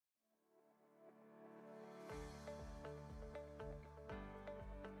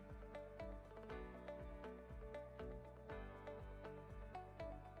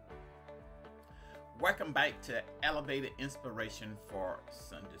Welcome back to Elevated Inspiration for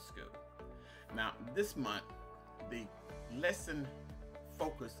Sunday School. Now, this month, the lesson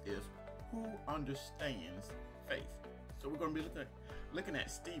focus is who understands faith. So we're going to be looking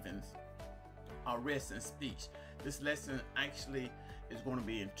at Stephen's arrest and speech. This lesson actually is going to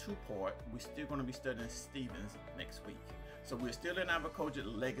be in two parts. We're still going to be studying Stephen's next week. So we're still in our COGIC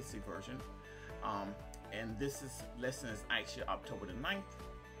Legacy version. And this lesson is actually October the 9th.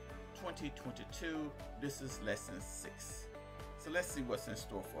 2022. This is lesson 6. So let's see what's in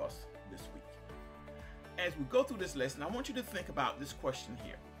store for us this week. As we go through this lesson, I want you to think about this question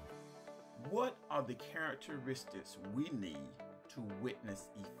here. What are the characteristics we need to witness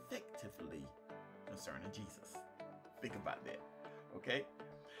effectively concerning Jesus? Think about that, okay?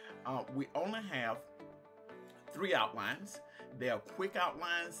 We only have 3 outlines. They are quick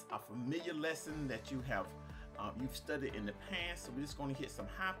outlines, a familiar lesson that you've studied in the past, so we're just going to hit some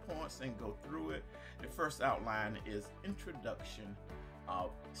high points and go through it. The first outline is Introduction of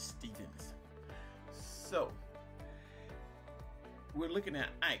Stephen's. So, we're looking at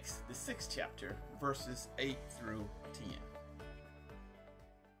Acts, the 6th chapter, verses 8 through 10.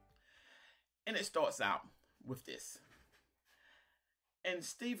 And it starts out with this. And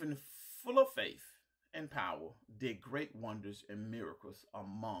Stephen, full of faith and power, did great wonders and miracles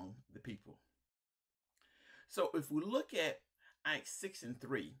among the people. So if we look at Acts 6 and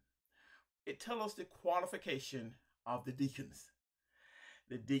 3, it tells us the qualification of the deacons.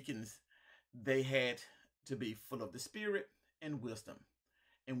 The deacons, they had to be full of the Spirit and wisdom.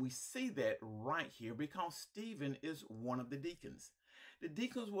 And we see that right here because Stephen is one of the deacons. The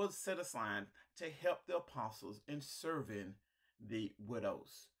deacons was set aside to help the apostles in serving the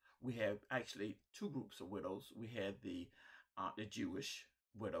widows. We have actually 2 groups of widows. We had the Jewish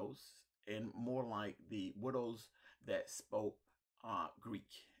widows, and more like the widows that spoke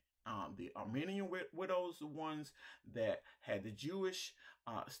Greek. The Armenian widows, the ones that had the Jewish,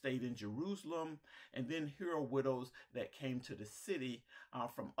 stayed in Jerusalem. And then here are widows that came to the city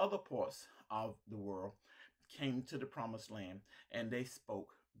from other parts of the world, came to the promised land, and they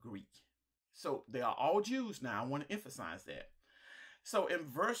spoke Greek. So they are all Jews now. I want to emphasize that. So in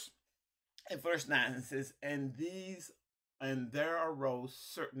verse 9 it says, and there arose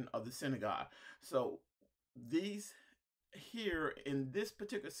certain of the synagogue. So these here in this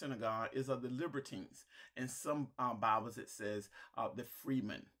particular synagogue is of the Libertines. In some Bibles it says the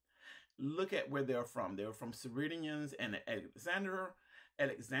Freedmen. Look at where they're from. They're from Cyrenians and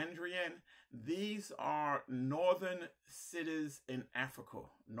Alexandrian. These are northern cities in Africa,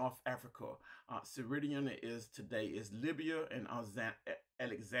 North Africa. Cyrenian today is Libya, and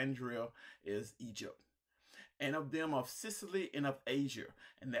Alexandria is Egypt. And of them of Sicily and of Asia.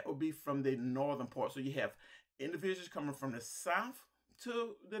 And that would be from the northern part. So you have individuals coming from the south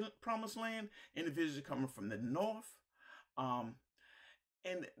to the promised land, individuals coming from the north. And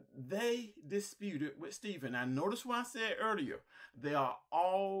they disputed with Stephen. Now notice what I said earlier. They are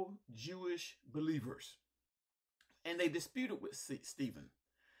all Jewish believers. And they disputed with Stephen.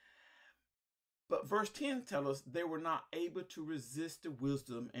 But verse 10 tells us they were not able to resist the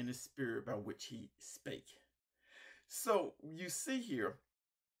wisdom and the spirit by which he spake. So you see here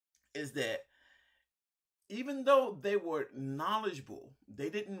is that even though they were knowledgeable, they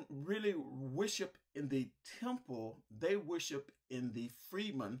didn't really worship in the temple. They worshiped in the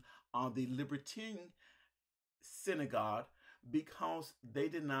Freedmen or the Libertine Synagogue because they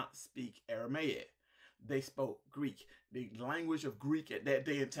did not speak Aramaic. They spoke Greek. The language of Greek at that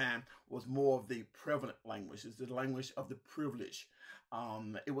day and time was more of the prevalent language. It's the language of the privileged.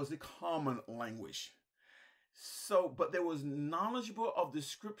 It was the common language. So, but they was knowledgeable of the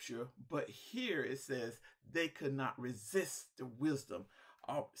scripture, but here it says they could not resist the wisdom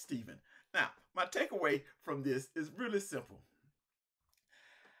of Stephen. Now, my takeaway from this is really simple.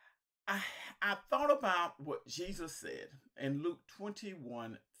 I thought about what Jesus said in Luke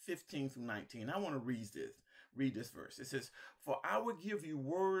 21:15-19. I want to read this verse. It says, "For I will give you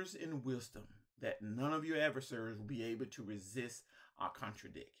words and wisdom that none of your adversaries will be able to resist or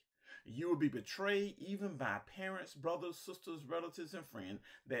contradict. You will be betrayed even by parents, brothers, sisters, relatives, and friends,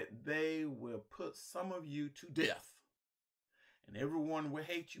 that they will put some of you to death. And everyone will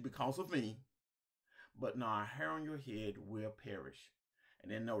hate you because of me, but not a hair on your head will perish."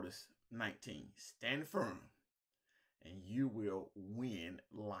 And then notice 19, "Stand firm, and you will win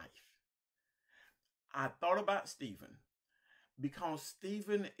life." I thought about Stephen because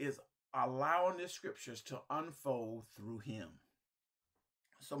Stephen is allowing the scriptures to unfold through him.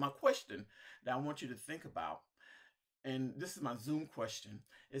 So my question that I want you to think about, and this is my Zoom question,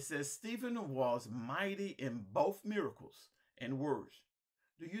 it says Stephen was mighty in both miracles and words.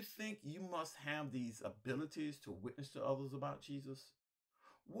 Do you think you must have these abilities to witness to others about Jesus?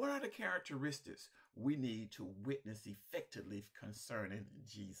 What are the characteristics we need to witness effectively concerning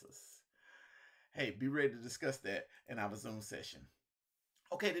Jesus? Hey, be ready to discuss that in our Zoom session.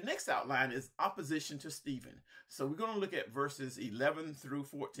 Okay, the next outline is opposition to Stephen. So we're going to look at verses 11 through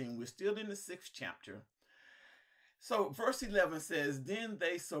 14. We're still in the 6th chapter. So verse 11 says, then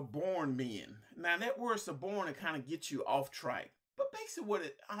they suborn men. Now that word suborn, it kind of gets you off track. But basically what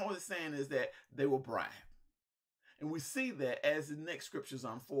all it's saying is that they were bribed. And we see that as the next scriptures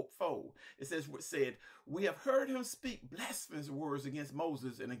unfold. It said, we have heard him speak blasphemous words against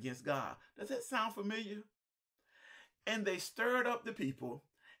Moses and against God. Does that sound familiar? And they stirred up the people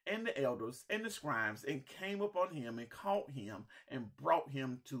and the elders and the scribes and came upon him and caught him and brought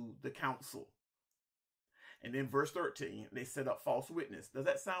him to the council. And then verse 13, they set up false witness. Does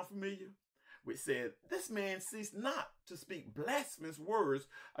that sound familiar? Which said, this man ceased not to speak blasphemous words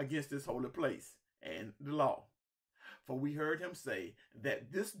against this holy place and the law. For we heard him say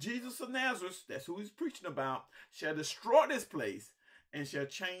that this Jesus of Nazareth, that's who he's preaching about, shall destroy this place and shall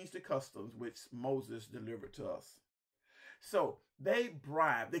change the customs which Moses delivered to us. So they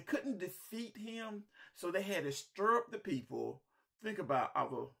bribed. They couldn't defeat him, so they had to stir up the people. Think about I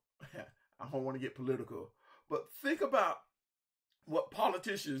don't want to get political, but think about what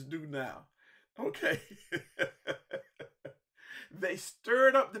politicians do now. Okay. They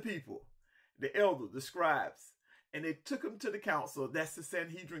stirred up the people, the elders, the scribes, and they took them to the council. That's the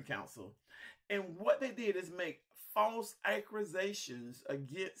Sanhedrin council. And what they did is make false accusations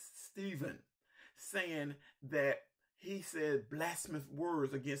against Stephen, saying that he said blasphemous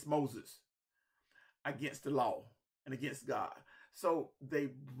words against Moses, against the law, and against God. So they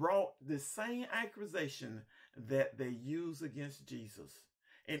brought the same accusation that they used against Jesus,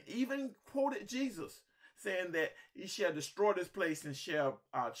 and even quoted Jesus, saying that he shall destroy this place and shall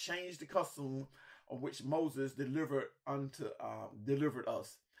change the custom of which Moses delivered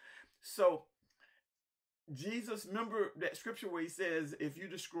us. So Jesus, remember that scripture where he says, if you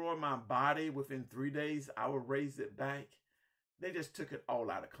destroy my body within 3 days, I will raise it back. They just took it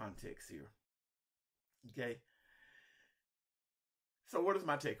all out of context here. Okay. So what is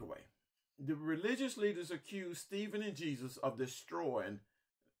my takeaway? The religious leaders accused Stephen and Jesus of destroying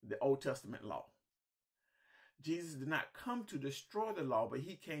the Old Testament law. Jesus did not come to destroy the law, but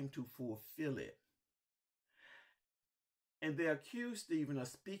he came to fulfill it. And they accused Stephen of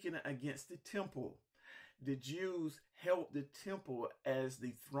speaking against the temple. The Jews held the temple as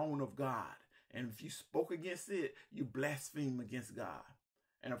the throne of God. And if you spoke against it, you blaspheme against God.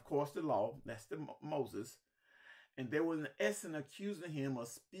 And of course, the law, that's the Moses. And they were in essence accusing him of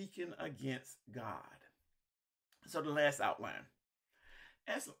speaking against God. So the last outline.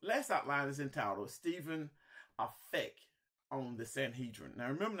 Last outline is entitled, Stephen, Effect on the Sanhedrin. Now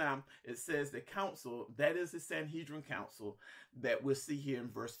remember now, it says the council, that is the Sanhedrin council that we'll see here in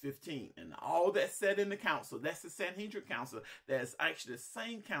verse 15. And all that's said in the council, that's the Sanhedrin council. That's actually the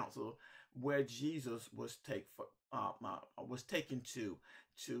same council where Jesus was taken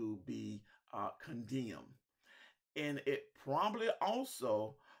to be condemned. And it probably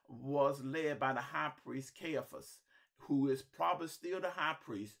also was led by the high priest Caiaphas, who is probably still the high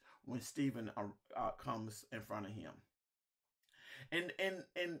priest when Stephen comes in front of him. And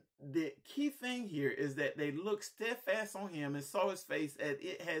the key thing here is that they looked steadfast on him and saw his face as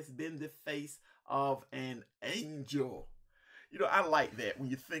it has been the face of an angel. You know, I like that when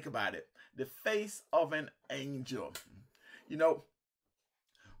you think about it. The face of an angel. You know,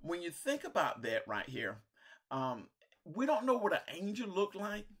 when you think about that right here, we don't know what an angel looked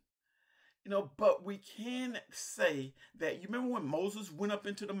like. You know, but we can say that, you remember when Moses went up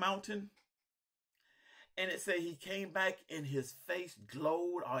into the mountain? And it said he came back and his face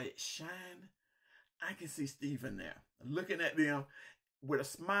glowed or it shined. I can see Stephen there looking at them with a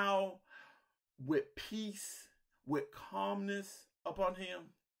smile, with peace, with calmness upon him.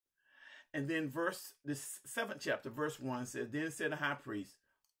 And then the 7th chapter, verse 1 says, then said the high priest,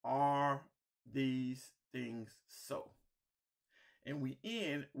 are these things so? And we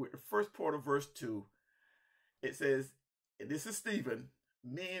end with the first part of verse 2. It says, this is Stephen,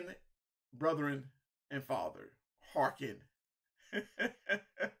 men, brethren, and father, hearken.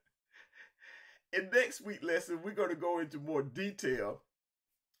 In next week's lesson, we're going to go into more detail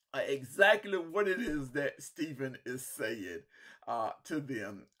exactly what it is that Stephen is saying to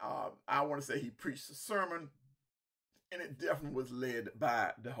them. I want to say he preached a sermon, and it definitely was led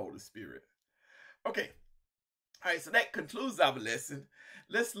by the Holy Spirit. Okay. All right, so that concludes our lesson.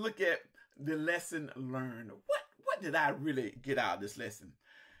 Let's look at the lesson learned. What did I really get out of this lesson?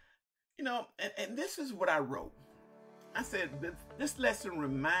 You know, and this is what I wrote. I said, this lesson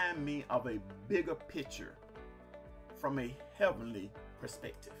reminds me of a bigger picture from a heavenly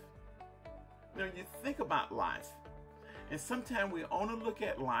perspective. You know, you think about life, and sometimes we only look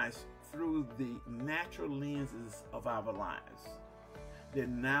at life through the natural lenses of our lives, the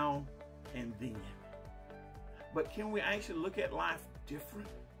now and then. But can we actually look at life different?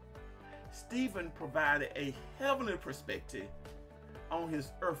 Stephen provided a heavenly perspective on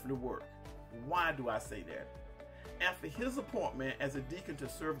his earthly work. Why do I say that? After his appointment as a deacon to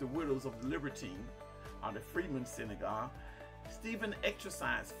serve the widows of the Libertine, or the Freedmen Synagogue, Stephen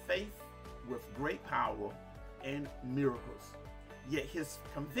exercised faith with great power and miracles. Yet his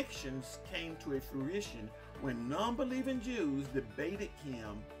convictions came to a fruition when non-believing Jews debated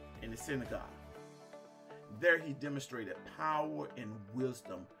him in the synagogue. There he demonstrated power and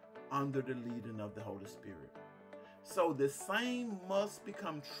wisdom under the leading of the Holy Spirit. So the same must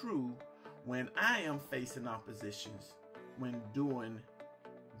become true when I am facing oppositions, when doing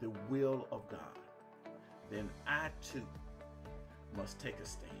the will of God. Then I too must take a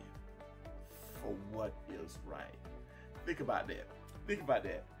stand for what is right. Think about that. Think about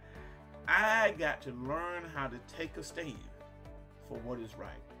that. I got to learn how to take a stand for what is right.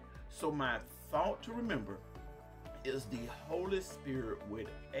 So my thought to remember is the Holy Spirit would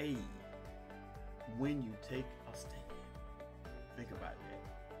aid when you take a stand. Think about that.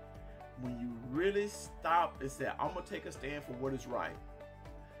 When you really stop and say, I'm going to take a stand for what is right,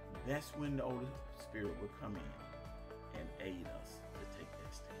 that's when the Holy Spirit will come in and aid us to take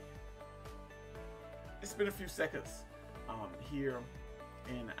that stand. It's been a few seconds here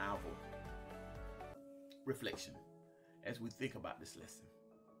in our reflection as we think about this lesson.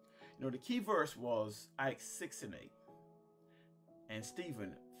 You know, the key verse was Acts 6 and 8. And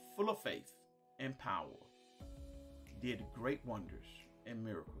Stephen, full of faith and power, did great wonders and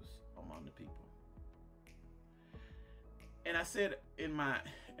miracles among the people. And I said in my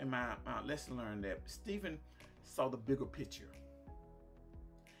lesson learned that Stephen saw the bigger picture.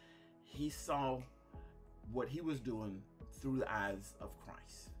 He saw what he was doing through the eyes of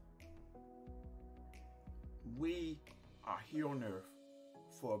Christ. We are here on earth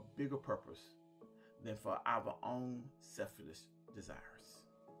for a bigger purpose than for our own selfish desires.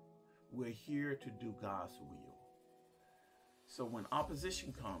 We're here to do God's will. So when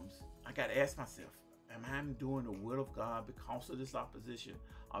opposition comes, I got to ask myself, am I doing the will of God because of this opposition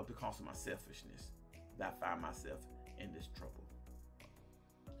or because of my selfishness that I find myself in this trouble?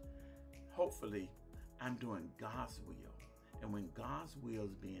 Hopefully, I'm doing God's will. And when God's will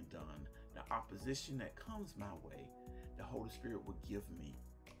is being done, the opposition that comes my way, the Holy Spirit will give me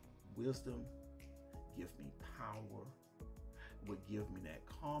wisdom, give me power, will give me that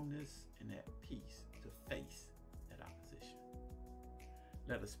calmness and that peace to face that opposition.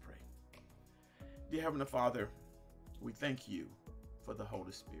 Let us pray. Dear Heavenly Father, we thank you for the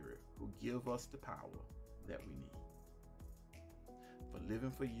Holy Spirit who give us the power that we need for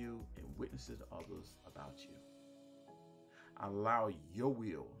living for you and witnessing to others about you. Allow your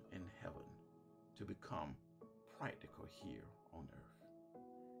will in heaven to become practical here on earth.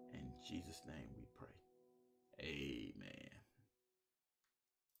 In Jesus' name we pray. Amen.